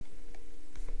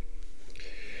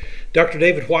Dr.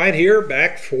 David White here,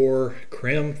 back for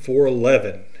CRIM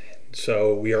 411.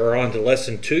 So we are on to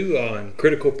lesson 2 on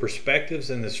critical perspectives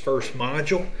in this first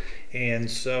module. And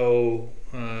so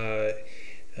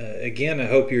again, I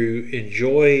hope you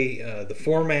enjoy the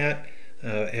format.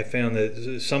 I have found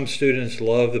that some students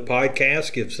love the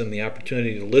podcast, gives them the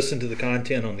opportunity to listen to the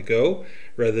content on the go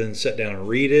rather than sit down and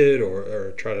read it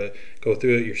or try to go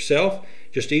through it yourself.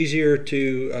 Just easier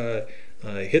to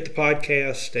hit the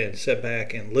podcast and sit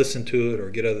back and listen to it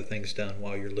or get other things done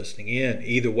while you're listening in.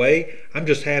 Either way, I'm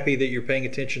just happy that you're paying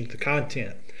attention to the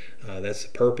content. That's the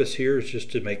purpose here, is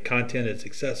just to make content as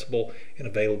accessible and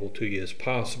available to you as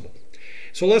possible.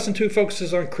 So lesson 2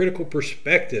 focuses on critical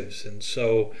perspectives. And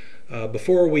so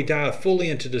before we dive fully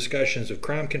into discussions of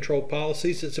crime control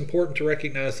policies, it's important to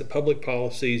recognize that public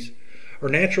policies are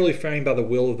naturally framed by the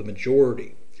will of the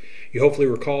majority. You hopefully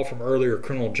recall from earlier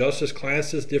criminal justice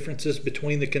classes differences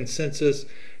between the consensus,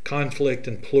 conflict,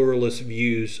 and pluralist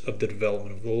views of the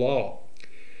development of the law.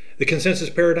 The consensus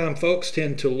paradigm folks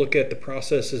tend to look at the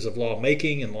processes of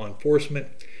lawmaking and law enforcement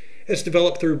as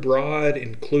developed through broad,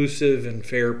 inclusive, and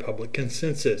fair public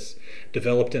consensus,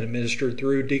 developed and administered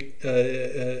through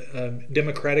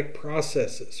democratic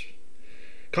processes.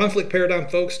 Conflict paradigm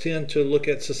folks tend to look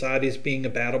at society as being a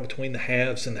battle between the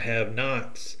haves and the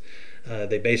have-nots.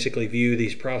 They basically view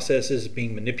these processes as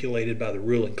being manipulated by the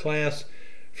ruling class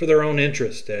for their own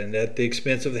interest and at the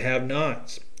expense of the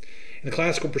have-nots. In the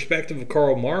classical perspective of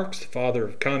Karl Marx, the father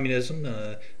of communism,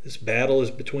 this battle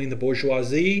is between the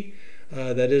bourgeoisie,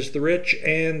 that is the rich,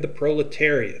 and the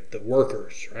proletariat, the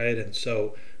workers, right? And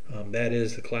so that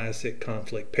is the classic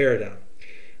conflict paradigm.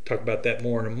 Talk about that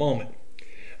more in a moment.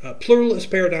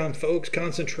 Pluralist paradigm folks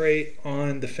concentrate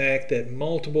on the fact that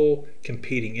multiple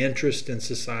competing interests in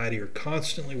society are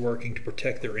constantly working to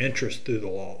protect their interests through the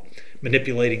law,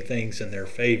 manipulating things in their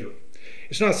favor.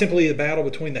 It's not simply a battle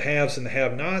between the haves and the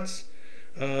have-nots,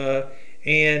 and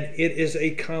it is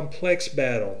a complex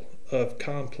battle of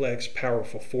complex,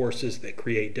 powerful forces that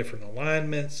create different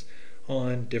alignments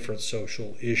on different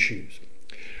social issues.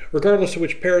 Regardless of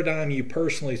which paradigm you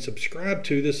personally subscribe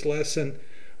to, this lesson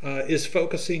is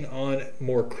focusing on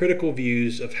more critical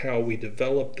views of how we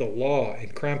develop the law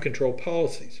and crime control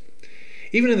policies.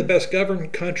 Even in the best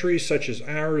governed countries such as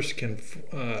ours,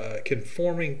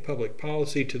 conforming public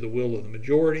policy to the will of the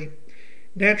majority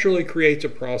naturally creates a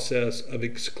process of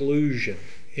exclusion,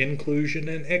 inclusion,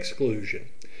 and exclusion.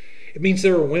 It means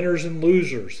there are winners and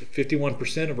losers. If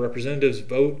 51% of representatives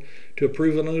vote to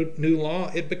approve a new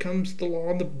law, it becomes the law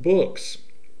in the books.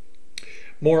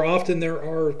 More often there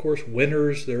are, of course,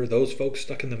 winners. There are those folks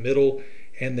stuck in the middle,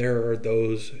 and there are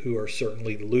those who are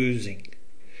certainly losing.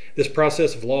 This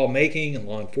process of lawmaking and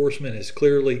law enforcement is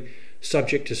clearly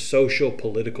subject to social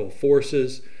political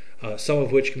forces, some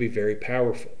of which can be very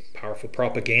powerful. Powerful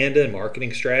propaganda and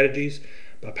marketing strategies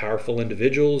by powerful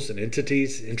individuals and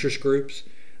entities, interest groups.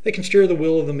 They can steer the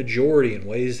will of the majority in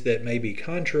ways that may be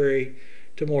contrary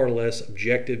to more or less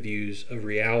objective views of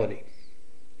reality.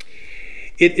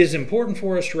 It is important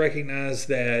for us to recognize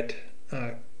that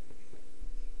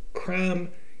crime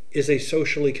is a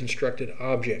socially constructed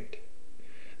object.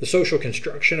 The social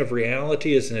construction of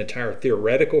reality is an entire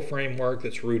theoretical framework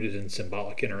that's rooted in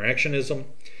symbolic interactionism,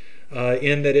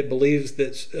 in that it believes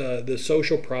that the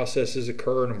social processes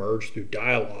occur and emerge through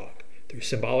dialogue, through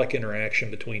symbolic interaction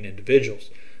between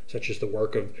individuals, such as the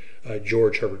work of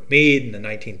George Herbert Mead in the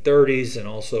 1930s and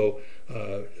also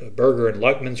Berger and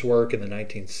Luckman's work in the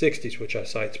 1960s, which I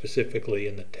cite specifically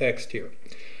in the text here.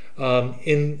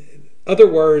 In other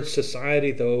words,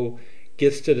 society, though,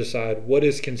 gets to decide what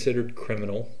is considered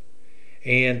criminal,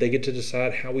 and they get to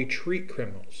decide how we treat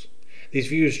criminals. These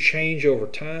views change over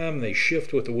time. They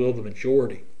shift with the will of the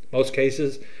majority. In most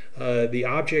cases, the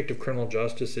object of criminal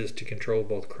justice is to control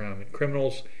both crime and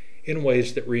criminals in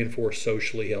ways that reinforce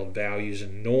socially held values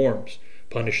and norms,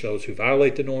 punish those who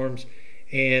violate the norms,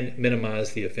 and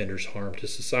minimize the offender's harm to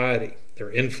society,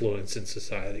 their influence in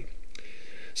society.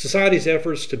 Society's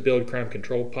efforts to build crime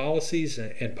control policies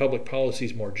and public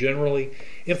policies more generally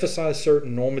emphasize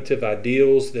certain normative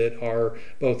ideals that are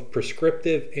both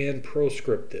prescriptive and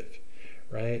proscriptive,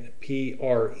 right?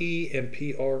 P-R-E and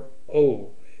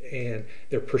P-R-O. And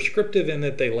they're prescriptive in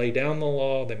that they lay down the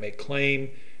law, they make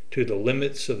claim to the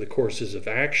limits of the courses of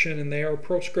action, and they are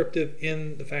proscriptive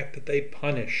in the fact that they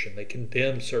punish and they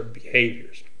condemn certain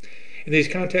behaviors. In these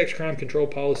contexts, crime control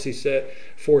policies set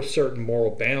forth certain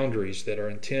moral boundaries that are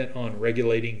intent on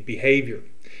regulating behavior.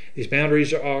 These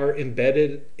boundaries are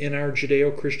embedded in our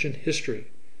Judeo-Christian history,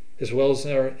 as well as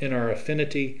in our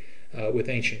affinity with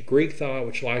ancient Greek thought,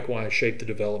 which likewise shaped the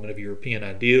development of European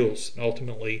ideals and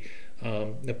ultimately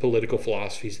the political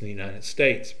philosophies in the United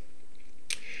States.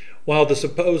 While the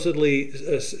supposedly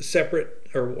separate,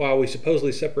 or while we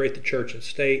supposedly separate the church and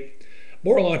state,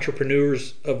 moral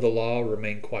entrepreneurs of the law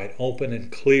remain quite open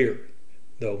and clear.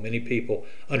 Though many people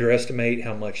underestimate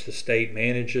how much the state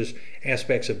manages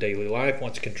aspects of daily life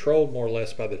once controlled more or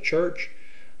less by the church,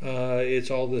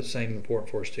 it's all the same important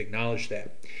for us to acknowledge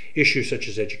that. Issues such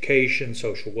as education,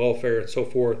 social welfare, and so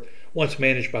forth, once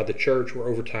managed by the church, were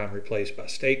over time replaced by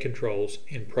state controls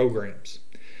and programs.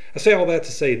 I say all that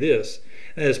to say this: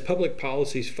 as public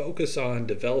policies focus on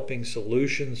developing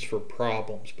solutions for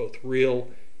problems, both real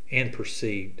and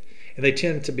perceived, and they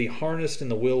tend to be harnessed in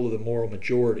the will of the moral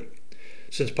majority.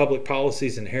 Since public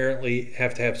policies inherently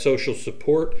have to have social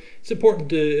support, it's important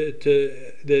that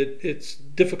it's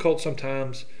difficult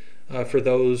sometimes for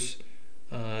those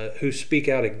who speak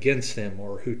out against them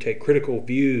or who take critical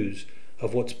views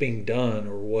of what's being done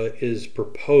or what is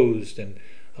proposed and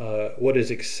what is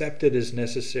accepted as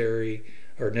necessary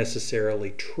or necessarily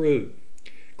true.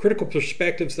 Critical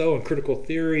perspectives, though, and critical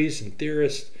theories and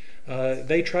theorists,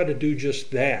 they try to do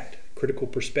just that. Critical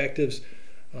perspectives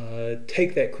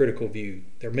take that critical view.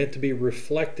 They're meant to be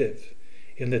reflective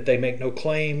in that they make no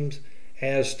claims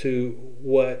as to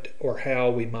what or how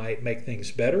we might make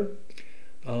things better.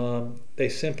 They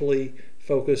simply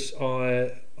focus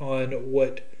on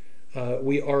what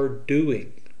we are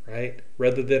doing, right?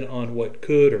 Rather than on what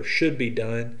could or should be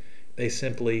done, they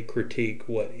simply critique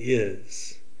what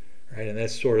is, right? And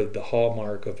that's sort of the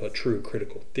hallmark of a true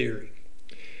critical theory.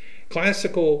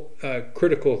 Classical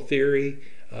critical theory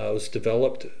was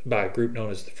developed by a group known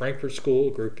as the Frankfurt School,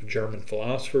 a group of German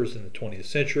philosophers in the 20th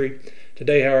century.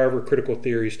 Today, however, critical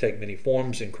theories take many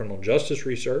forms in criminal justice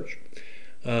research.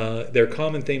 Their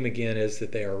common theme, again, is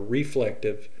that they are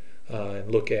reflective and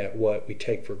look at what we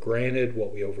take for granted,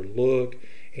 what we overlook,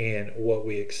 and what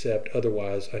we accept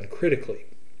otherwise uncritically.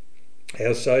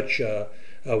 As such,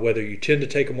 whether you tend to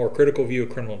take a more critical view of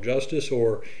criminal justice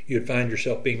or you'd find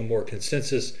yourself being a more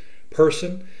consensus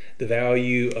person, the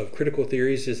value of critical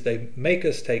theories is they make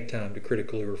us take time to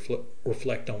critically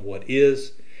reflect on what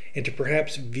is and to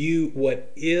perhaps view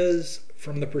what is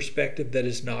from the perspective that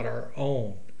is not our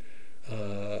own,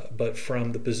 but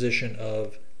from the position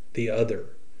of the other,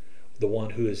 the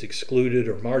one who is excluded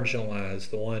or marginalized,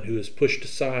 the one who is pushed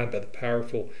aside by the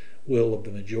powerful will of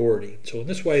the majority. So in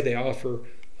this way, they offer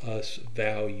us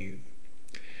value.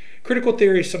 Critical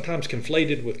theory is sometimes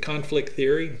conflated with conflict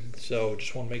theory, so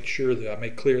just want to make sure that I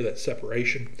make clear that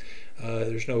separation.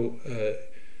 There's no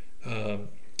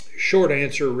short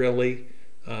answer really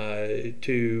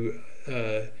to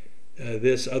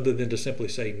this other than to simply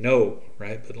say no,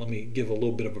 right? But let me give a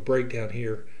little bit of a breakdown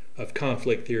here of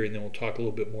conflict theory, and then we'll talk a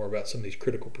little bit more about some of these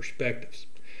critical perspectives.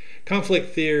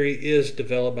 Conflict theory is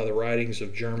developed by the writings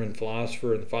of German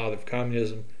philosopher and the father of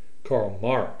communism, Karl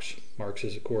Marx. Marx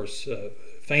is, of course,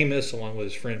 famous, along with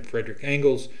his friend Friedrich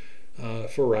Engels,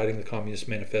 for writing the Communist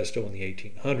Manifesto in the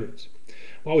 1800s.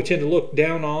 While we tend to look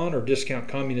down on or discount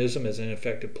communism as an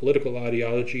ineffective political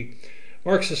ideology,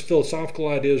 Marx's philosophical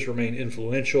ideas remain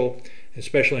influential,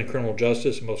 especially in criminal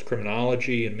justice, and most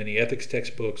criminology and many ethics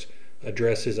textbooks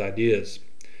address his ideas.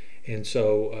 And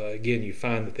so, again, you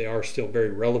find that they are still very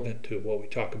relevant to what we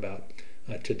talk about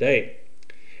today.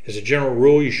 As a general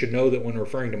rule, you should know that when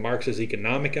referring to Marx's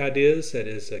economic ideas, that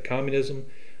is communism,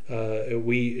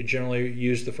 we generally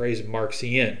use the phrase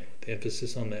Marxian, with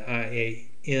emphasis on the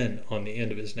I-A-N on the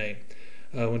end of his name.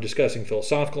 When discussing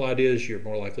philosophical ideas, you're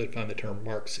more likely to find the term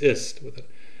Marxist with an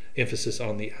emphasis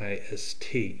on the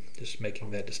I-S-T, just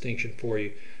making that distinction for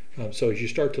you. So as you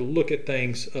start to look at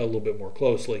things a little bit more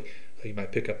closely, you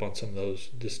might pick up on some of those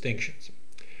distinctions.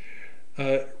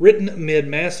 Written amid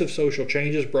massive social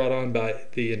changes brought on by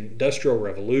the Industrial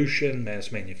Revolution,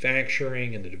 mass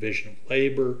manufacturing, and the division of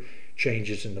labor,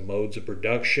 changes in the modes of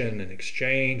production and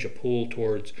exchange, a pull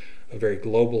towards a very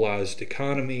globalized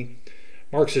economy,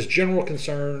 Marx's general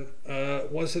concern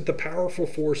was that the powerful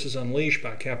forces unleashed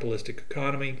by a capitalistic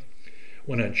economy,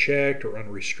 when unchecked or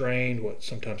unrestrained, what's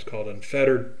sometimes called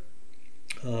unfettered,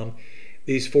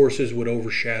 these forces would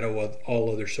overshadow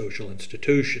all other social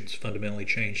institutions, fundamentally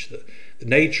change the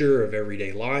nature of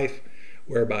everyday life,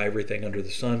 whereby everything under the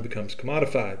sun becomes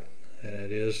commodified. And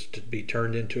it is to be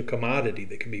turned into a commodity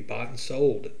that can be bought and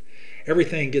sold.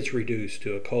 Everything gets reduced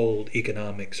to a cold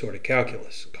economic sort of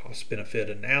calculus, cost-benefit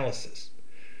analysis.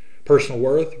 Personal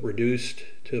worth reduced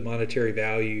to monetary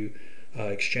value,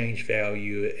 exchange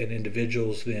value, and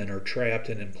individuals then are trapped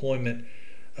in employment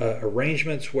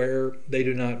arrangements where they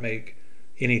do not make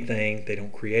anything, they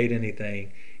don't create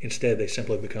anything. Instead, they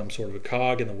simply become sort of a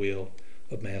cog in the wheel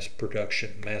of mass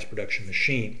production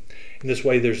machine. In this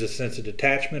way, there's a sense of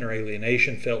detachment or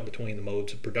alienation felt between the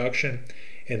modes of production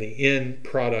and the end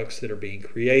products that are being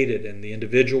created and the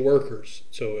individual workers.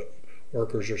 So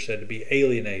workers are said to be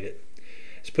alienated.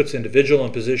 This puts individual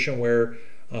in a position where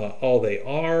all they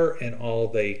are and all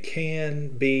they can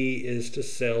be is to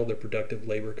sell their productive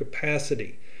labor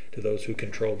capacity to those who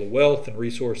control the wealth and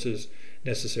resources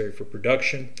necessary for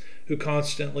production, who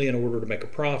constantly, in order to make a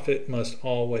profit, must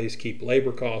always keep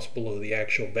labor costs below the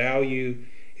actual value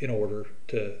in order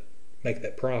to make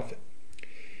that profit.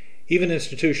 Even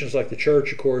institutions like the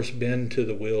church, of course, bend to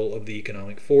the will of the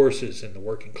economic forces, and the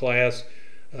working class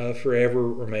forever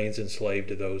remains enslaved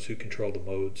to those who control the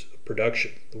modes of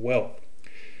production, the wealth.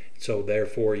 So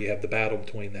therefore, you have the battle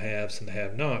between the haves and the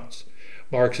have-nots.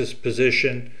 Marx's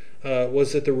position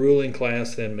was that the ruling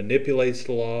class then manipulates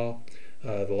the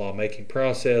lawmaking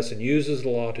process, and uses the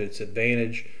law to its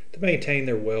advantage to maintain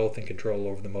their wealth and control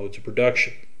over the modes of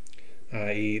production,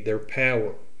 i.e. their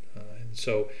power. And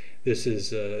so this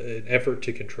is an effort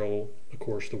to control, of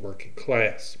course, the working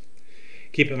class.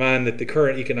 Keep in mind that the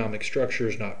current economic structure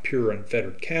is not pure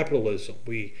unfettered capitalism.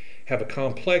 We have a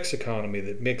complex economy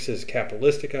that mixes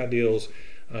capitalistic ideals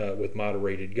with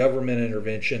moderated government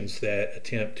interventions that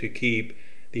attempt to keep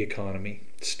the economy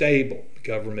stable. The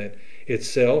government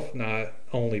itself not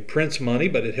only prints money,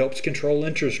 but it helps control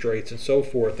interest rates and so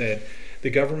forth. And the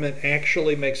government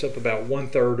actually makes up about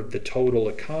 1/3 of the total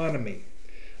economy,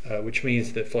 which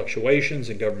means that fluctuations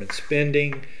in government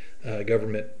spending,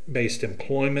 government-based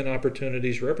employment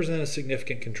opportunities represent a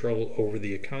significant control over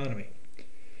the economy.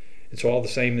 And so all the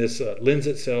same, this lends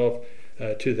itself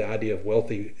to the idea of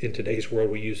wealthy. In today's world,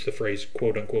 we use the phrase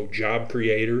quote-unquote job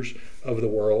creators of the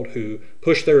world who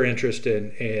push their interest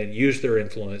in and use their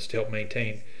influence to help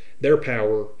maintain their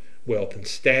power, wealth, and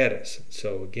status. And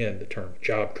so again, the term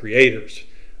job creators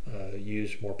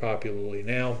used more popularly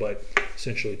now, but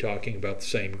essentially talking about the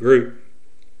same group.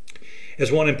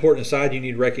 As one important aside, you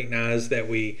need to recognize that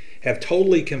we have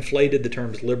totally conflated the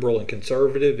terms liberal and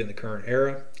conservative in the current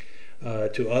era.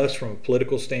 To us, from a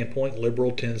political standpoint,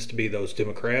 liberal tends to be those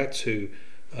Democrats who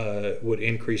would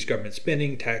increase government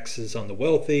spending, taxes on the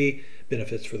wealthy,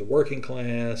 benefits for the working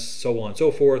class, so on and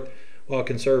so forth, while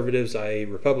conservatives, i.e.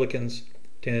 Republicans,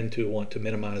 tend to want to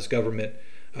minimize government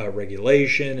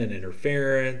regulation and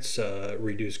interference,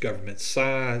 reduce government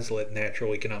size, let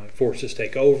natural economic forces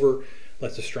take over,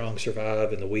 let the strong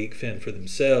survive and the weak fend for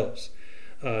themselves.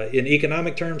 In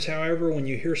economic terms, however, when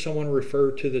you hear someone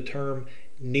refer to the term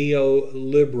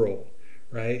neoliberal,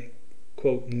 right?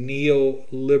 Quote,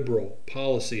 neoliberal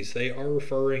policies, they are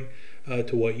referring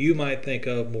to what you might think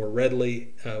of more readily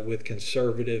with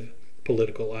conservative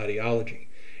political ideology.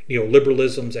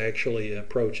 Neoliberalism is actually an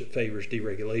approach that favors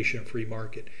deregulation, free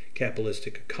market,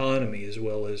 capitalistic economy, as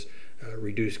well as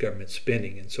reduced government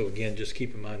spending. And so again, just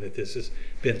keep in mind that this has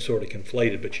been sort of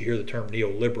conflated, but you hear the term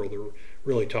neoliberal, they're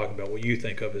really talking about what you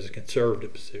think of as a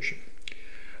conservative position.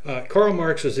 Karl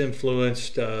Marx was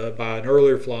influenced by an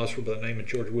earlier philosopher by the name of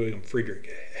George William Friedrich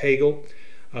Hegel.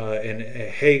 And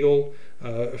Hegel,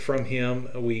 from him,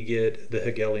 we get the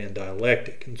Hegelian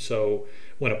dialectic. And so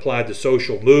when applied to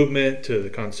social movement, to the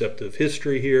concept of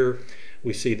history here,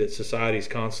 we see that society is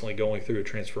constantly going through a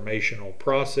transformational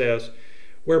process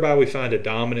whereby we find a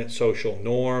dominant social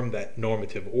norm, that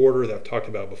normative order that I've talked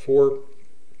about before,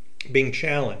 being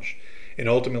challenged and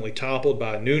ultimately toppled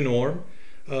by a new norm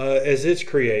as it's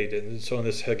created. And so in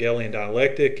this Hegelian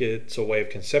dialectic, it's a way of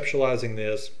conceptualizing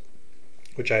this,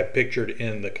 which I have pictured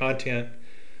in the content.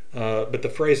 But the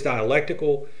phrase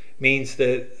dialectical means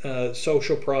that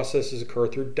social processes occur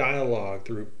through dialogue,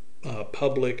 through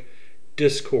public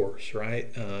discourse,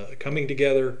 right? Coming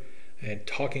together and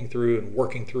talking through and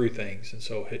working through things. And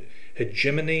so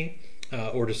hegemony,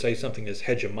 or to say something is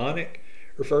hegemonic,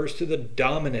 refers to the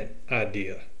dominant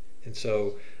idea. And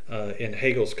so in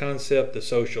Hegel's concept, the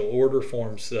social order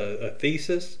forms a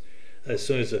thesis. As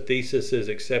soon as a thesis is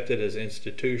accepted as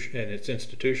institution and it's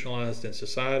institutionalized in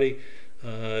society,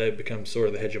 it becomes sort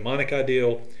of the hegemonic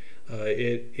ideal.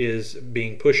 It is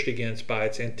being pushed against by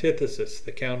its antithesis,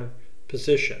 the counter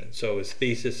position. And so as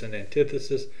thesis and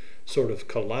antithesis sort of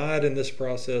collide in this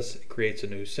process, it creates a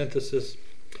new synthesis,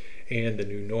 and the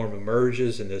new norm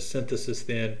emerges, and this synthesis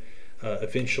then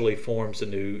eventually forms a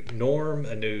new norm,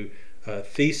 a new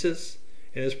thesis,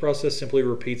 and this process simply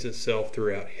repeats itself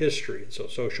throughout history. And so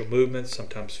social movements,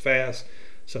 sometimes fast,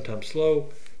 sometimes slow,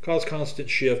 cause constant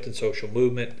shift in social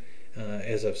movement.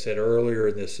 As I've said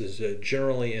earlier, this is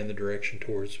generally in the direction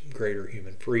towards greater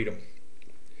human freedom.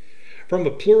 From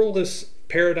a pluralist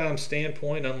paradigm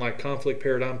standpoint, unlike conflict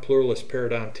paradigm, pluralist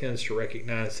paradigm tends to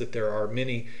recognize that there are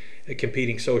many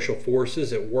competing social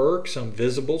forces at work, some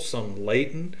visible, some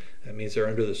latent. That means they're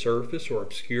under the surface or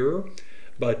obscure.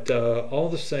 But all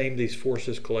the same, these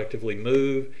forces collectively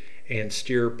move and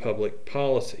steer public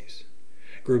policies.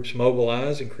 Groups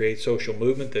mobilize and create social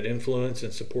movement that influence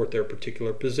and support their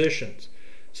particular positions.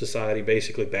 Society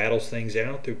basically battles things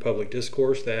out through public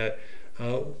discourse that,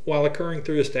 while occurring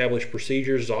through established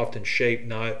procedures, is often shaped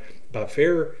not by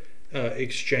fair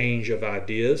exchange of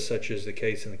ideas, such as the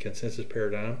case in the consensus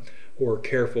paradigm, or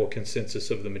careful consensus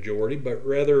of the majority, but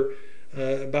rather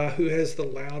by who has the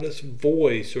loudest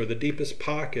voice or the deepest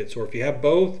pockets, or if you have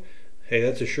both, hey,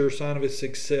 that's a sure sign of its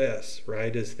success,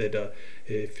 right? Is that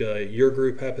if your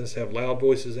group happens to have loud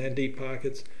voices and deep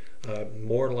pockets,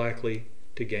 more likely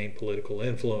to gain political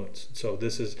influence. So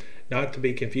this is not to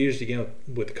be confused again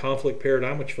with the conflict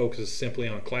paradigm, which focuses simply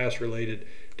on class-related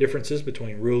differences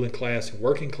between ruling class and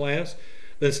working class.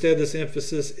 But instead, this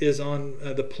emphasis is on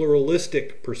the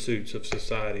pluralistic pursuits of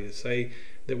society. To say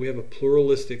that we have a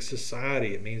pluralistic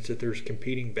society, it means that there's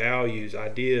competing values,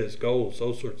 ideas, goals,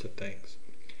 those sorts of things.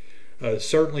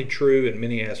 Certainly true in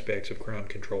many aspects of crime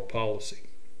control policy.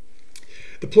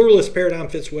 The pluralist paradigm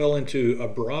fits well into a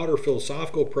broader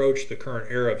philosophical approach to the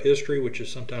current era of history, which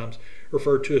is sometimes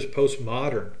referred to as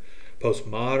postmodern.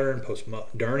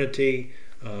 Postmodernity,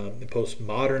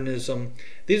 postmodernism.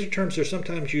 These are terms that are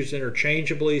sometimes used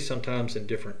interchangeably, sometimes in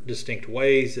different distinct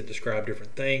ways that describe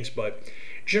different things, but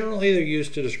generally they're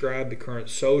used to describe the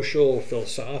current social,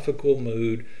 philosophical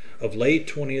mood of late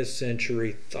 20th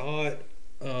century thought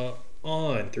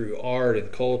on through art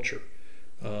and culture,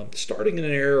 starting in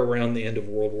an era around the end of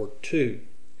World War II.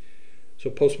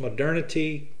 So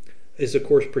postmodernity is, of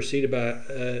course, preceded by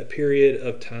a period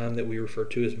of time that we refer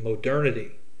to as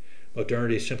modernity.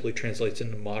 Modernity simply translates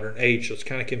into modern age, so it's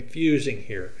kind of confusing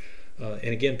here. And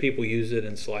again, people use it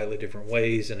in slightly different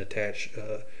ways and attach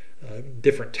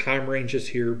different time ranges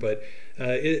here, but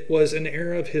it was an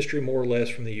era of history more or less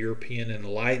from the European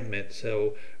Enlightenment,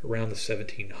 so around the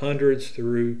 1700s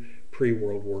through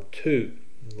pre-World War II.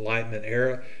 Enlightenment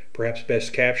era, perhaps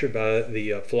best captured by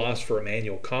the philosopher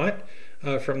Immanuel Kant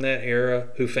from that era,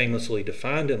 who famously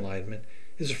defined enlightenment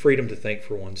as a freedom to think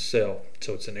for oneself.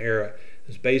 So it's an era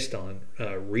that's based on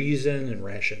reason and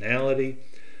rationality,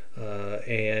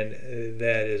 and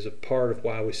that is a part of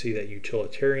why we see that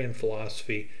utilitarian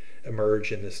philosophy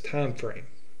emerge in this time frame.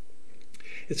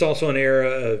 It's also an era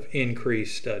of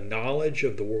increased knowledge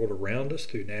of the world around us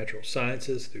through natural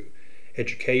sciences, through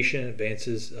education,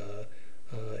 advances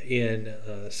in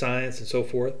science, and so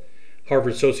forth.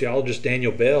 Harvard sociologist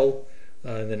Daniel Bell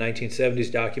in the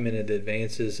 1970s documented the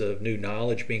advances of new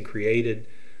knowledge being created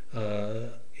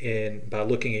by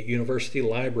looking at university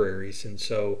libraries, and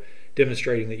so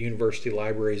demonstrating that university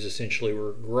libraries essentially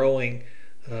were growing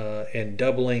and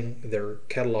doubling their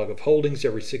catalog of holdings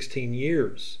every 16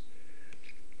 years.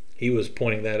 He was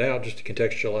pointing that out just to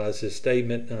contextualize his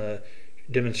statement,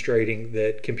 demonstrating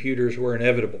that computers were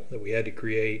inevitable, that we had to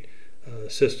create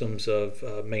systems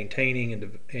of maintaining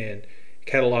and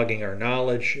cataloging our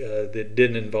knowledge that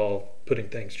didn't involve putting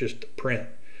things just to print.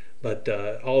 But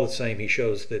all the same, he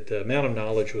shows that the amount of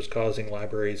knowledge was causing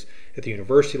libraries at the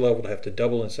university level to have to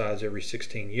double in size every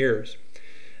 16 years.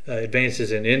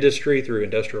 Advances in industry through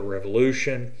Industrial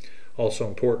Revolution, also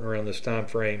important around this time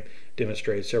frame,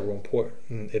 demonstrated several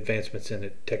important advancements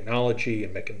in technology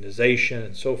and mechanization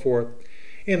and so forth.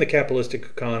 And the capitalistic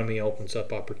economy opens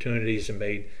up opportunities and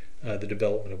made the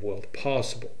development of wealth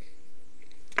possible.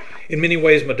 In many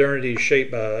ways, modernity is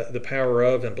shaped by the power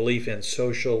of and belief in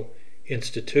social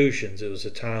institutions. It was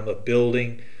a time of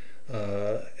building,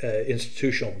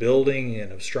 institutional building,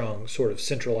 and of strong sort of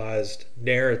centralized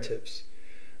narratives.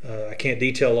 I can't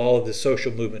detail all of this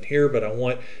social movement here, but I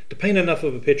want to paint enough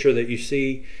of a picture that you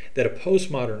see that a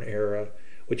postmodern era,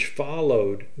 which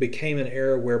followed, became an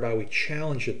era whereby we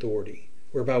challenge authority,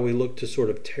 whereby we look to sort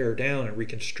of tear down and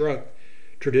reconstruct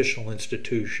traditional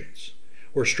institutions,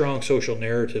 where strong social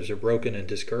narratives are broken and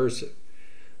discursive,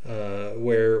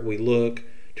 where we look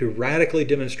to radically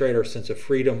demonstrate our sense of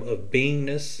freedom of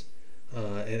beingness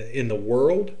in the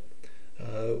world.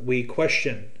 We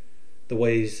question the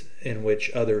ways in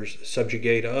which others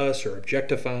subjugate us or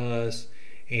objectify us,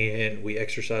 and we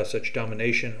exercise such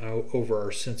domination over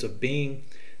our sense of being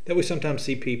that we sometimes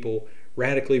see people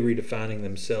radically redefining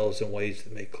themselves in ways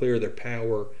that make clear their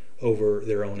power over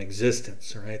their own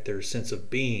existence, right? Their sense of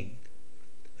being.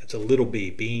 That's a little b,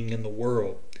 being in the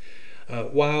world.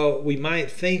 While we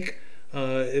might think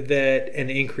that an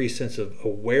increased sense of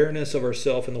awareness of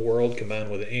ourselves in the world combined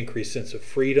with an increased sense of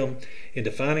freedom in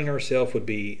defining ourselves would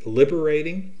be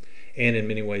liberating, and in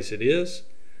many ways it is,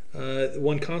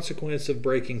 One consequence of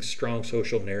breaking strong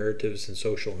social narratives and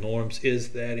social norms is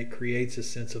that it creates a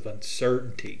sense of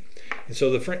uncertainty. And so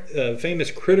the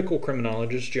famous critical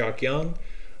criminologist Jacques Young,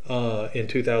 in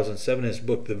 2007, in his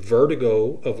book The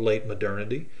Vertigo of Late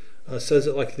Modernity, says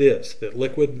it like this: that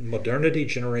liquid modernity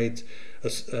generates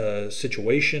a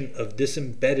situation of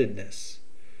disembeddedness.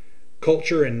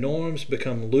 Culture and norms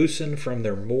become loosened from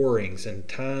their moorings in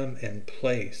time and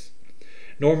place.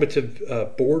 Normative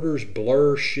borders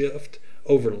blur, shift,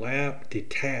 overlap,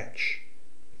 detach.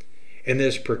 And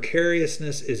this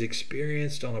precariousness is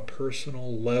experienced on a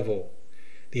personal level.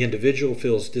 The individual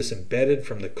feels disembedded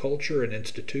from the culture and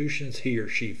institutions he or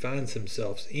she finds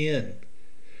themselves in.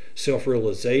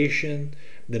 Self-realization,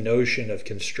 the notion of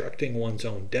constructing one's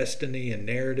own destiny and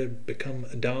narrative, become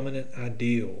a dominant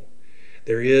ideal.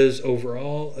 There is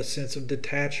overall a sense of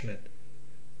detachment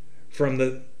from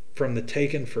the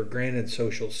taken for granted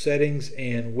social settings,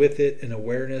 and with it an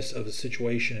awareness of the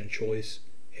situation and choice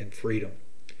and freedom.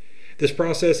 This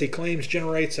process, he claims,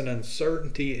 generates an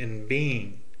uncertainty in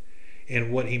being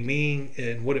and what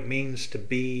it means to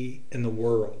be in the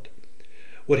world.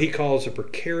 What he calls a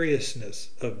precariousness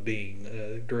of being,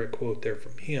 a direct quote there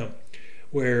from him,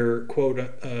 where, quote,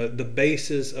 the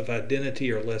bases of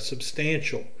identity are less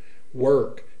substantial.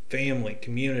 Work, family,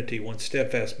 community, one's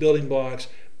steadfast building blocks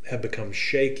have become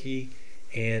shaky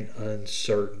and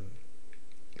uncertain.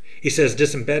 He says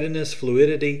disembeddedness,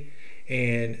 fluidity,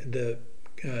 and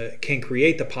can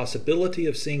create the possibility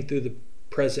of seeing through the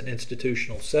present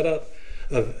institutional setup,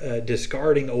 of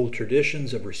discarding old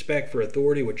traditions of respect for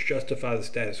authority which justify the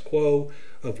status quo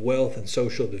of wealth and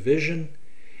social division.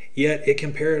 Yet it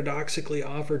can paradoxically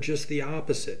offer just the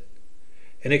opposite: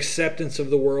 an acceptance of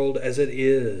the world as it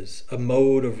is, a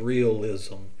mode of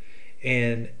realism,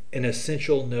 and an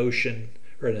essentialist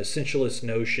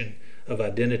notion of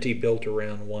identity built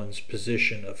around one's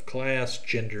position of class,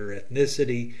 gender,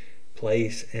 ethnicity,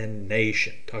 place, and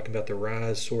nation. Talking about the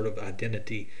rise sort of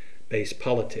identity-based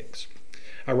politics.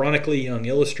 Ironically, Young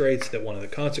illustrates that one of the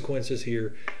consequences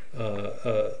here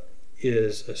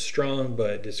is a strong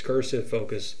but discursive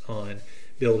focus on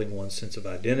building one's sense of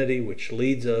identity, which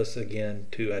leads us again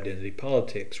to identity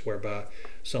politics, whereby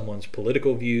someone's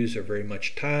political views are very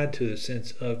much tied to the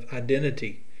sense of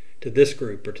identity, to this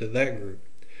group or to that group.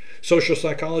 Social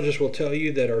psychologists will tell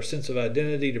you that our sense of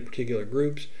identity to particular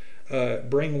groups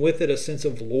bring with it a sense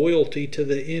of loyalty to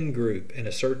the in-group and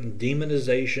a certain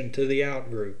demonization to the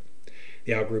out-group.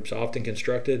 The out-group's often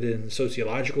constructed in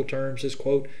sociological terms as,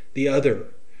 quote, the other.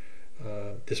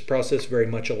 This process is very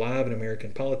much alive in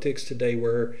American politics today,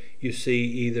 where you see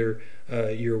either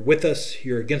you're with us,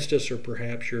 you're against us, or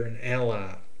perhaps you're an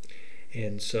ally.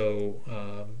 And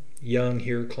so Young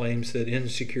here claims that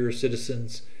insecure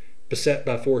citizens, beset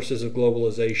by forces of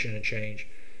globalization and change,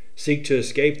 seek to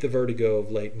escape the vertigo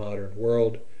of late modern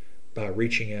world by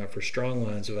reaching out for strong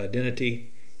lines of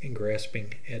identity and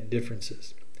grasping at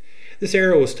differences. This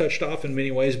era was touched off in many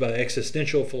ways by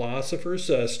existential philosophers,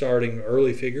 starting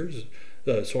early figures,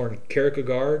 Soren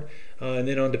Kierkegaard, and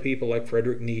then on to people like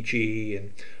Friedrich Nietzsche,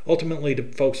 and ultimately to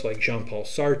folks like Jean-Paul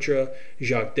Sartre,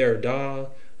 Jacques Derrida,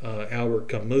 Albert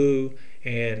Camus,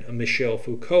 and Michel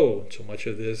Foucault. And so much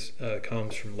of this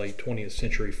comes from late 20th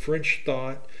century French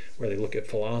thought, where they look at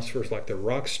philosophers like the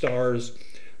rock stars.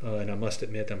 And I must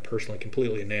admit, I'm personally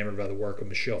completely enamored by the work of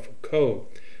Michel Foucault,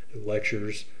 whose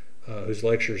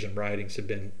lectures and writings have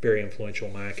been very influential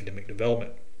in my academic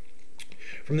development.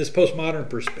 From this postmodern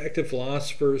perspective,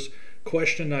 philosophers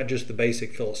question not just the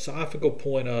basic philosophical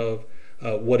point of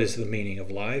what is the meaning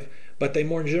of life, but they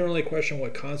more generally question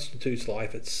what constitutes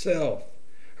life itself,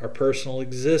 our personal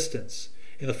existence,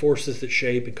 and the forces that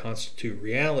shape and constitute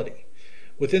reality.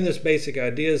 Within this basic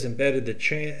idea is embedded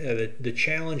the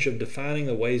challenge of defining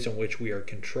the ways in which we are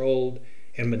controlled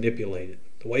and manipulated,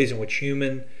 the ways in which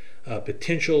human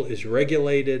potential is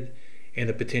regulated, and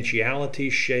the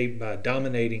potentiality shaped by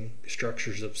dominating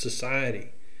structures of society.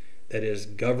 That is,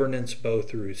 governance both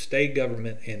through state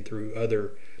government and through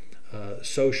other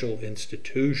social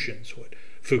institutions. What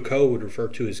Foucault would refer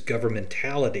to as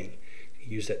governmentality.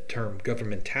 He used that term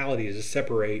governmentality to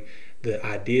separate the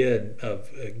idea of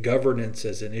governance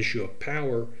as an issue of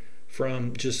power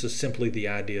from just simply the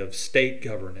idea of state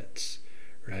governance.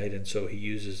 Right, and so he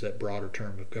uses that broader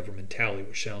term of governmentality,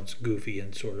 which sounds goofy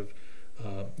and sort of,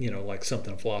 like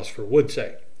something a philosopher would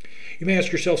say. You may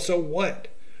ask yourself, so what?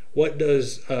 What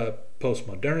does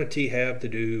postmodernity have to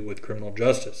do with criminal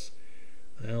justice?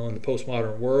 Well, in the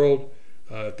postmodern world,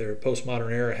 if their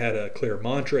postmodern era had a clear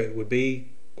mantra, it would be,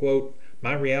 quote,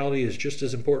 my reality is just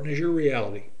as important as your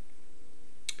reality.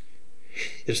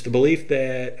 It's the belief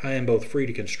that I am both free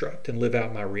to construct and live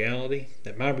out my reality,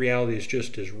 that my reality is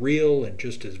just as real and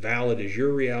just as valid as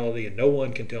your reality, and no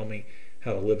one can tell me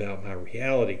how to live out my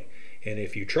reality. And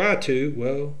if you try to,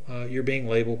 well, you're being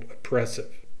labeled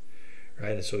oppressive,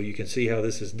 right? And so you can see how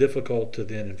this is difficult to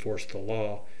then enforce the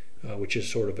law, which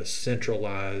is sort of a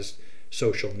centralized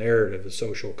social narrative, a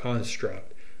social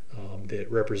construct that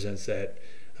represents that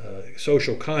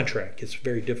social contract. It's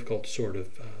very difficult to sort of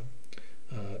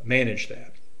manage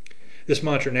that. This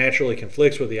mantra naturally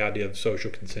conflicts with the idea of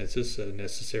social consensus,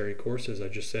 necessary, of course, as I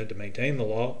just said, to maintain the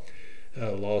law.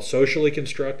 Law is socially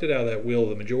constructed out of that will of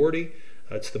the majority.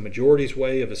 It's the majority's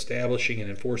way of establishing and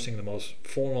enforcing the most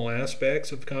formal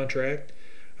aspects of the contract.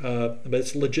 But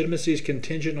its legitimacy is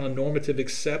contingent on normative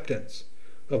acceptance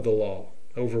of the law.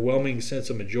 Overwhelming sense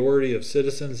of majority of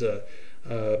citizens.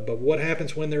 But what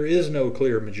happens when there is no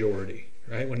clear majority,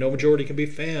 right? When no majority can be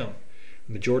found,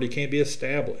 the majority can't be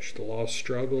established. The law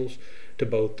struggles to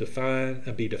both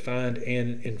be defined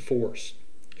and enforced.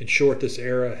 In short, this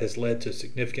era has led to a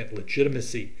significant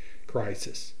legitimacy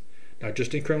crisis, not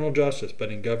just in criminal justice,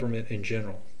 but in government in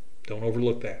general. Don't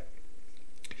overlook that.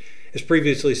 As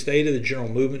previously stated, the general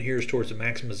movement here is towards the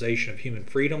maximization of human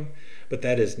freedom, but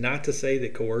that is not to say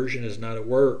that coercion is not at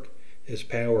work. As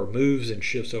power moves and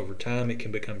shifts over time, it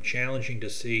can become challenging to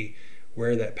see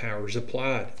where that power is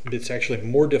applied. It's actually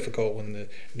more difficult when the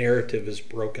narrative is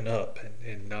broken up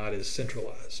and not as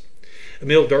centralized.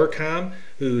 Emil Durkheim,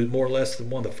 who is more or less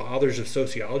one of the fathers of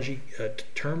sociology,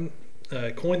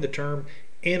 coined the term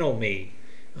anomie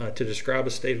to describe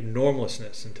a state of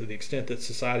normlessness. And to the extent that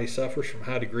society suffers from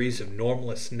high degrees of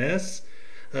normlessness,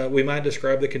 we might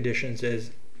describe the conditions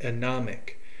as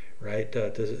anomic, right?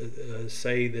 To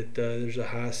say that there's a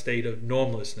high state of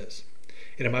normlessness.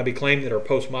 And it might be claimed that our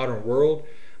postmodern world,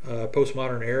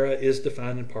 postmodern era, is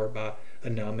defined in part by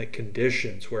anomic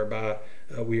conditions, whereby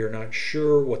we are not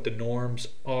sure what the norms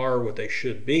are, what they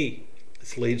should be.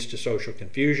 This leads to social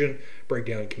confusion,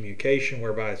 breakdown in communication,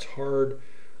 whereby it's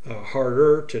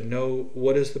harder to know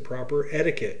what is the proper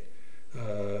etiquette.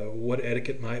 What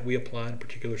etiquette might we apply in a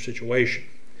particular situation?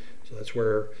 So that's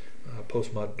where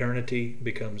postmodernity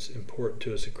becomes important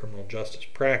to us in criminal justice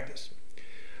practice.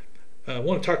 I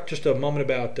want to talk just a moment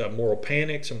about moral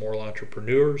panics and moral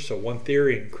entrepreneurs. So one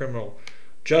theory in criminal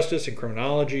justice and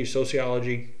criminology,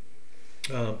 sociology,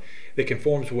 that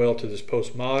conforms well to this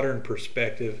postmodern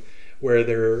perspective, where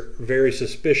they're very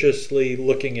suspiciously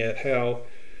looking at how,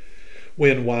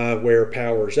 when, why, where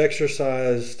power is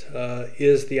exercised,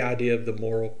 is the idea of the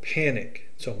moral panic.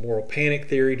 So moral panic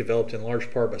theory, developed in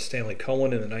large part by Stanley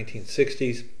Cohen in the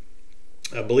 1960s,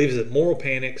 believes that moral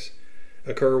panics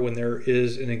occur when there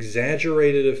is an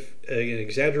exaggerated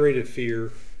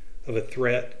fear of a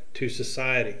threat to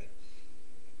society.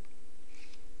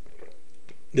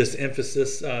 This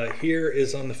emphasis here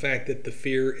is on the fact that the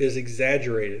fear is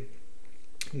exaggerated,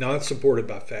 not supported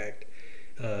by fact,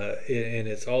 and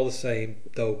it's all the same,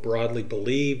 though broadly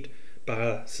believed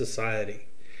by society.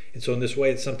 And so in this way,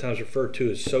 it's sometimes referred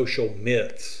to as social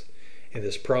myths, and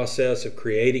this process of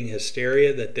creating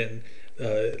hysteria that then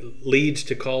leads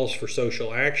to calls for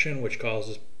social action, which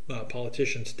causes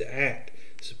politicians to act.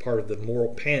 This is part of the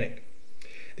moral panic.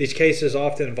 These cases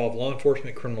often involve law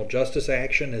enforcement criminal justice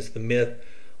action, as the myth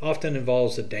often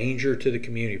involves a danger to the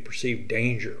community, perceived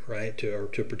danger, right, to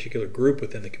a particular group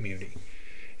within the community.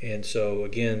 And so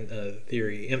again, the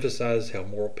theory emphasizes how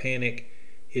moral panic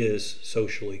is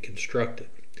socially constructed.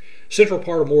 A central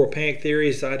part of moral panic theory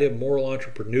is the idea of moral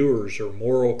entrepreneurs or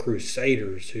moral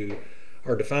crusaders, who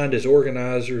are defined as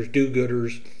organizers,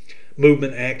 do-gooders,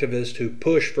 movement activists who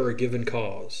push for a given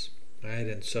cause, right?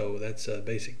 And so that's a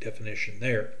basic definition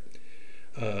there.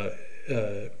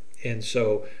 And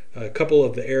so a couple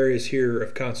of the areas here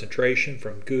of concentration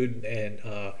from Good and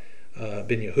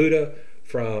Ben Yehuda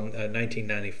from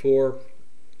 1994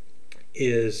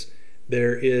 is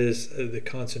there is the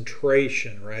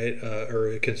concentration, right,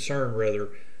 or concern rather.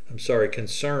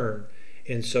 Concern.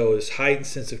 And so this heightened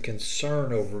sense of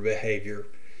concern over behavior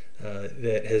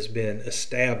that has been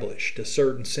established, a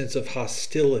certain sense of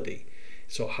hostility.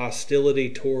 So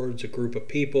hostility towards a group of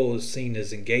people is seen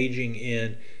as engaging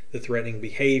in the threatening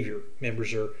behavior.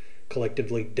 Members are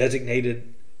collectively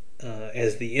designated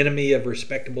as the enemy of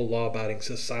respectable law-abiding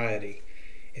society.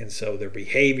 And so their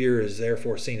behavior is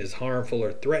therefore seen as harmful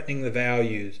or threatening the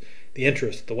values, the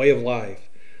interests, the way of life,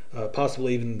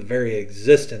 possibly even the very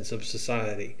existence of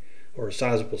society, or a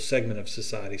sizable segment of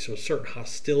society. So a certain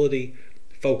hostility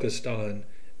focused on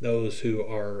those who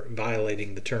are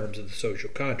violating the terms of the social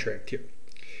contract here.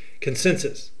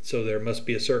 Consensus. So there must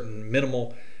be a certain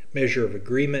minimal measure of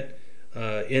agreement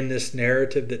in this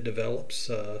narrative that develops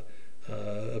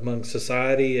among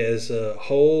society as a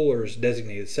whole or as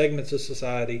designated segments of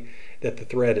society, that the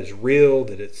threat is real,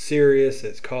 that it's serious, that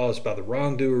it's caused by the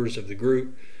wrongdoers of the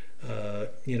group,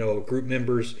 group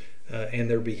members and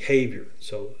their behavior.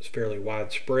 So it's fairly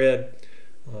widespread,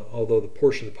 although the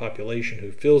portion of the population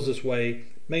who feels this way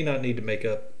may not need to make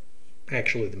up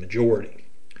actually the majority.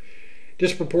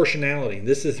 Disproportionality, and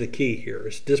this is the key here,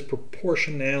 is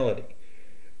disproportionality.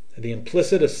 The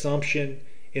implicit assumption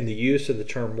in the use of the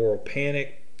term moral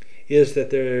panic is that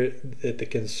the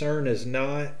concern is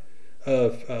not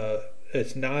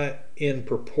it's not in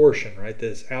proportion, right?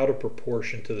 That it's out of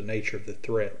proportion to the nature of the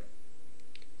threat.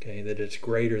 Okay, that it's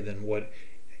greater than what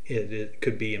it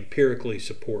could be empirically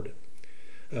supported.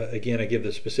 Again, I give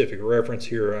the specific reference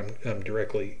here. I'm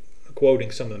directly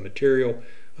quoting some of the material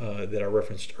that I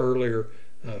referenced earlier.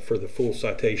 For the full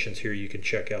citations here, you can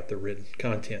check out the written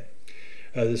content.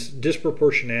 This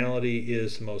disproportionality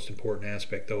is the most important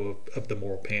aspect, though, of the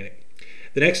moral panic.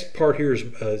 The next part here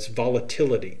is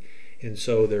volatility. And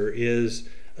so there is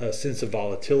a sense of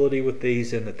volatility with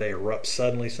these in that they erupt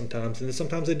suddenly sometimes, and then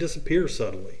sometimes they disappear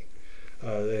suddenly.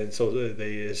 And so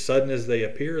as sudden as they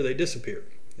appear, they disappear.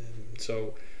 And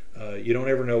so you don't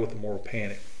ever know with the moral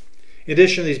panic. In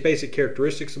addition to these basic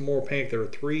characteristics of moral panic, there are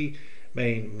three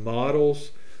main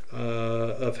models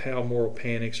of how moral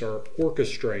panics are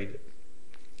orchestrated.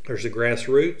 There's the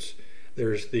grassroots,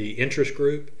 there's the interest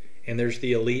group, and there's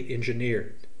the elite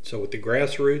engineered. So with the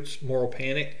grassroots moral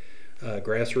panic,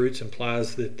 grassroots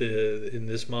implies that in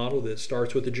this model that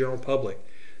starts with the general public.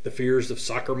 The fears of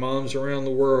soccer moms around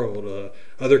the world,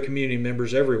 other community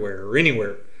members everywhere or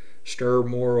anywhere, stir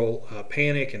moral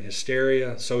panic and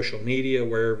hysteria, social media,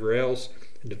 wherever else,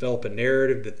 and develop a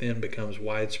narrative that then becomes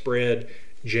widespread,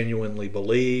 genuinely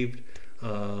believed,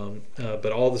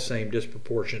 but all the same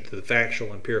disproportionate to the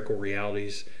factual empirical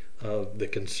realities of the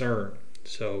concern.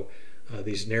 So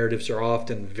these narratives are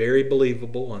often very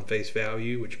believable on face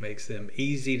value, which makes them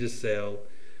easy to sell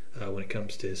when it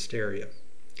comes to hysteria.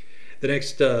 The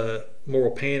next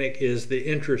moral panic is the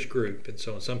interest group. And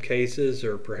so in some cases,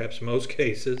 or perhaps most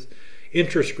cases,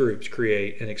 interest groups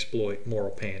create and exploit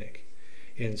moral panic.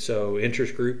 And so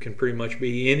interest group can pretty much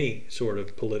be any sort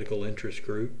of political interest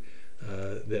group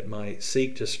that might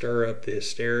seek to stir up the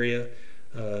hysteria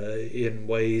in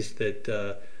ways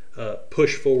that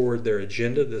push forward their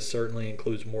agenda. This certainly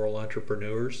includes moral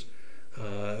entrepreneurs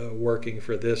working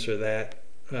for this or that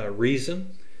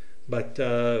reason. But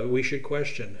we should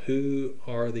question who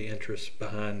are the interests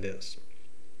behind this.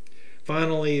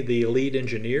 Finally, the elite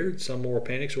engineered. Some moral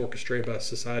panics orchestrated by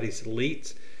society's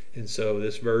elites. And so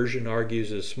this version argues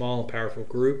that a small and powerful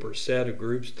group or set of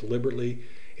groups deliberately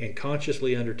and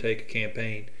consciously undertake a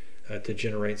campaign to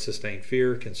generate sustained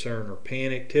fear, concern, or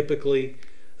panic, typically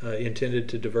intended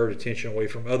to divert attention away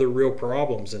from other real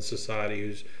problems in society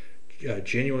whose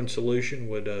genuine solution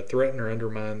would threaten or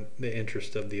undermine the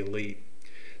interest of the elite.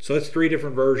 So that's three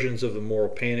different versions of the moral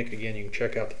panic. Again, you can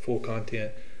check out the full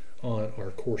content on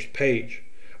our course page.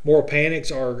 Moral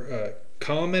panics are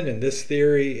common, and this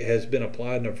theory has been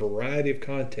applied in a variety of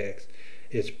contexts.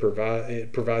 It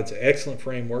provides an excellent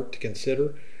framework to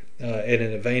consider, and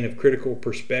in a vein of critical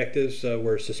perspectives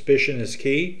where suspicion is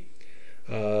key,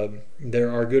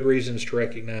 there are good reasons to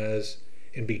recognize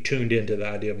and be tuned into the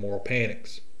idea of moral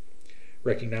panics.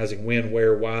 Recognizing when,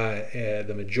 where, why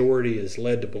the majority is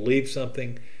led to believe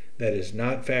something that is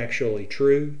not factually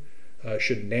true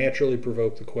should naturally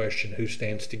provoke the question, who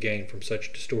stands to gain from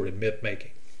such distorted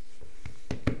myth-making?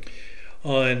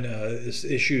 On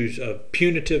issues of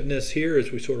punitiveness here,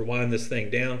 as we sort of wind this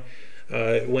thing down,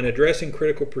 when addressing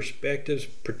critical perspectives,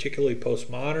 particularly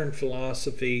postmodern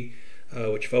philosophy,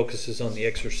 which focuses on the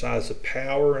exercise of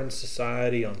power in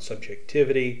society, on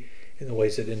subjectivity, in the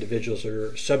ways that individuals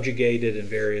are subjugated in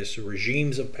various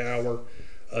regimes of power,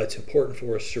 it's important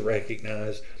for us to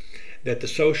recognize that the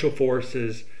social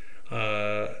forces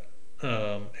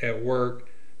at work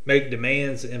make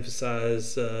demands that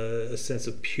emphasize a sense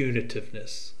of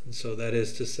punitiveness. And so that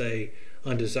is to say,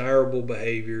 undesirable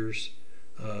behaviors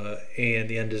and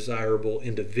the undesirable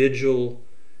individual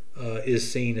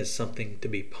is seen as something to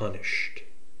be punished.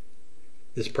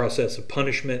 This process of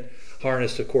punishment,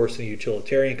 harnessed, of course, in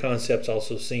utilitarian concepts,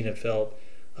 also seen and felt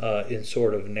in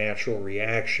sort of natural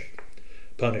reaction.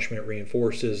 Punishment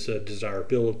reinforces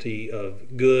desirability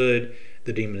of good,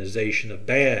 the demonization of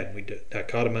bad. We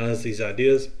dichotomize these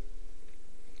ideas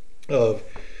of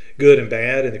good and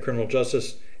bad, and the criminal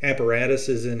justice apparatus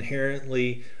is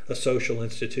inherently a social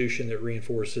institution that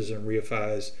reinforces and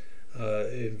reifies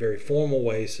in very formal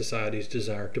ways society's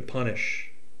desire to punish.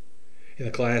 In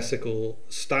the classical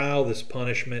style, this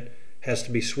punishment has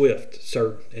to be swift,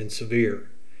 certain, and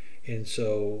severe. And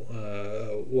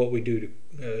so, what we do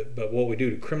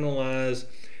to criminalize,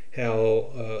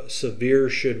 how severe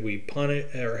should we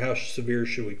punish, or how severe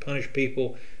should we punish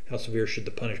people? How severe should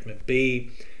the punishment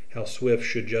be? How swift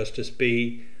should justice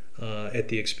be at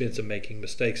the expense of making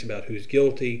mistakes about who's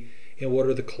guilty? And what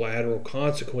are the collateral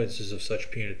consequences of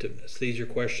such punitiveness? These are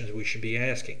questions we should be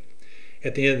asking.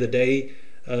 At the end of the day,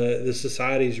 the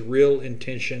society's real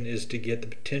intention is to get the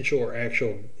potential or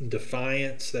actual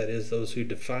defiance, that is, those who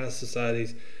defy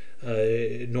society's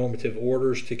normative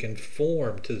orders, to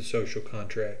conform to the social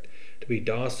contract, to be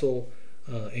docile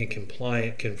and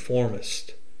compliant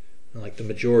conformist, like the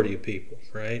majority of people,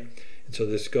 right? And so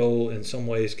this goal in some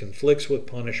ways conflicts with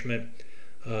punishment,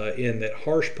 in that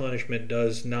harsh punishment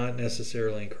does not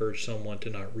necessarily encourage someone to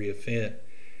not reoffend.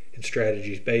 And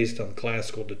strategies based on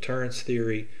classical deterrence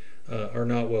theory are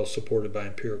not well supported by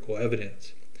empirical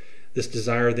evidence. This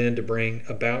desire then to bring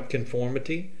about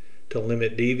conformity, to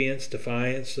limit deviance,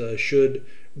 defiance, should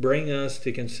bring us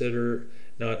to consider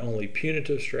not only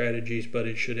punitive strategies, but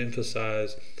it should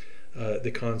emphasize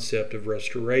the concept of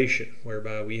restoration,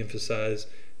 whereby we emphasize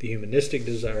the humanistic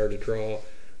desire to draw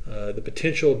the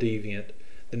potential deviant,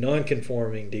 the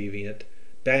non-conforming deviant,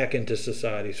 back into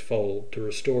society's fold, to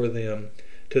restore them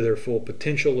to their full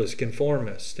potential as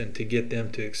conformists, and to get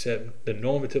them to accept the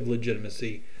normative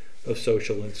legitimacy of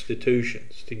social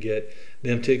institutions, to get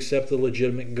them to accept the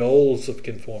legitimate goals of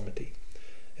conformity.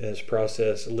 And this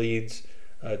process leads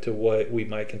to what we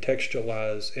might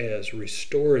contextualize as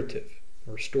restorative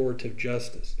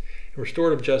justice. And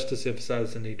restorative justice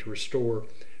emphasizes the need to restore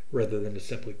rather than to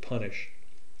simply punish.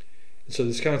 And so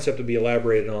this concept will be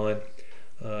elaborated on,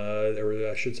 or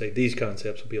I should say these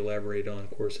concepts will be elaborated on,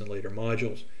 of course, in later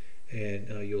modules.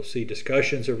 And you'll see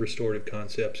discussions of restorative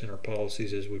concepts in our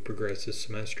policies as we progress this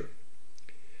semester.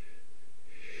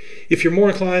 If you're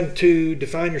more inclined to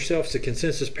define yourself as a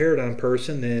consensus paradigm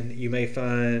person, then you may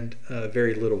find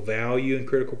very little value in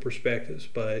critical perspectives,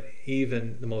 but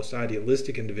even the most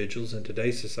idealistic individuals in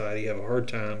today's society have a hard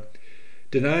time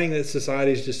denying that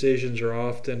society's decisions are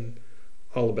often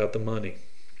all about the money.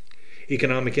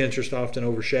 Economic interests often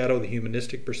overshadow the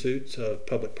humanistic pursuits of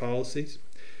public policies.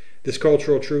 This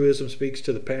cultural truism speaks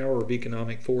to the power of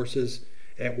economic forces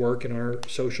at work in our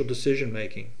social decision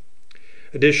making.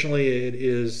 Additionally, it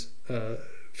is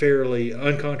fairly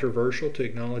uncontroversial to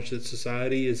acknowledge that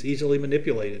society is easily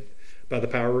manipulated by the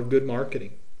power of good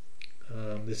marketing.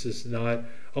 This is not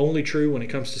only true when it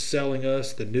comes to selling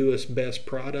us the newest, best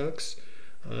products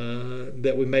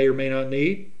that we may or may not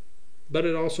need, but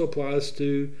it also applies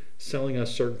to selling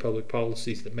us certain public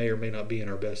policies that may or may not be in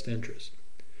our best interest.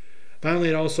 Finally,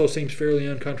 it also seems fairly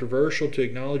uncontroversial to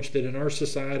acknowledge that in our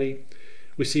society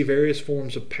we see various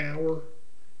forms of power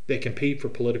that compete for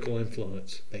political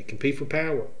influence. They compete for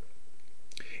power.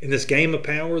 In this game of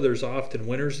power, there's often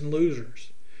winners and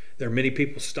losers. There are many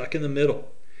people stuck in the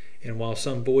middle, and while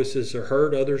some voices are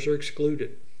heard, others are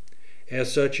excluded.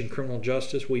 As such, in criminal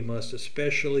justice, we must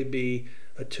especially be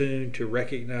attuned to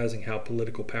recognizing how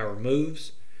political power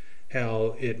moves,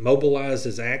 how it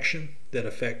mobilizes action that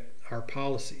affect our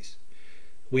policies.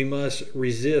 We must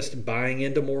resist buying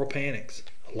into moral panics,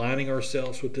 aligning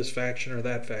ourselves with this faction or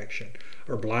that faction,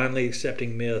 or blindly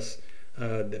accepting myths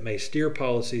that may steer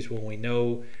policies when we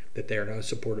know that they are not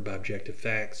supported by objective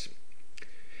facts.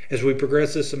 As we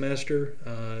progress this semester,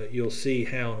 you'll see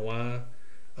how and why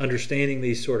understanding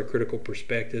these sort of critical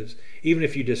perspectives, even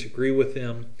if you disagree with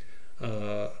them,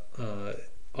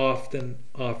 often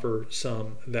offer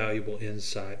some valuable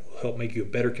insight, will help make you a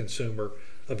better consumer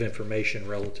of information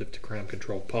relative to crime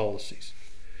control policies.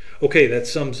 Okay, that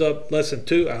sums up Lesson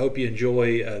 2. I hope you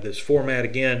enjoy this format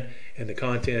again and the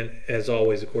content. As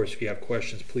always, of course, if you have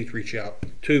questions, please reach out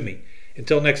to me.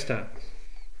 Until next time.